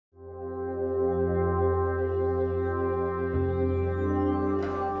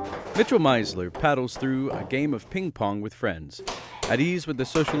Mitchell Meisler paddles through a game of ping pong with friends, at ease with the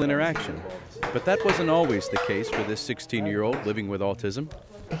social interaction. But that wasn't always the case for this 16-year-old living with autism.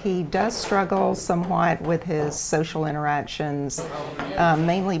 He does struggle somewhat with his social interactions,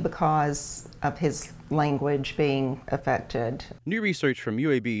 mainly because of his language being affected. New research from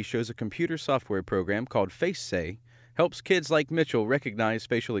UAB shows a computer software program called FaceSay helps kids like Mitchell recognize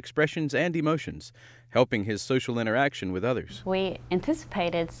facial expressions and emotions, helping his social interaction with others. We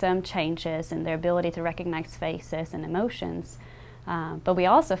anticipated some changes in their ability to recognize faces and emotions, but we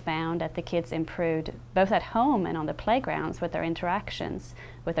also found that the kids improved both at home and on the playgrounds with their interactions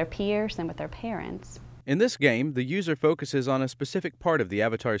with their peers and with their parents. In this game, the user focuses on a specific part of the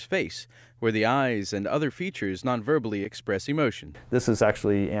avatar's face, where the eyes and other features non-verbally express emotion. This is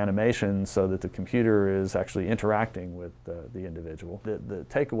actually animation so that the computer is actually interacting with the individual. The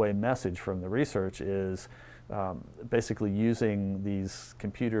takeaway message from the research is basically using these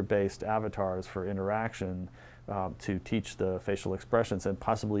computer-based avatars for interaction to teach the facial expressions and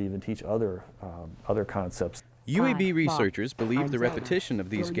possibly even teach other concepts. UAB researchers believe the repetition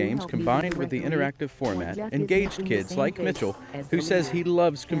of these games combined with the interactive format engaged kids like Mitchell, who says he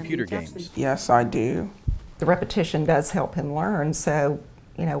loves computer games. Yes, I do. The repetition does help him learn, so,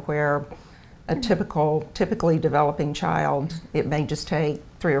 where a typically developing child, it may just take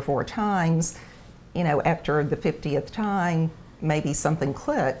 3 or 4 times, after the 50th time, maybe something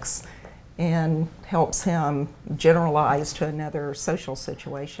clicks and helps him generalize to another social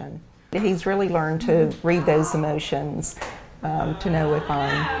situation. He's really learned to read those emotions, to know if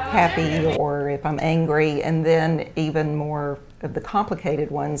I'm happy or if I'm angry, and then even more of the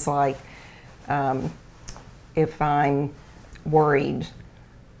complicated ones like if I'm worried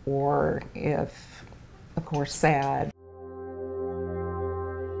or if, of course, sad.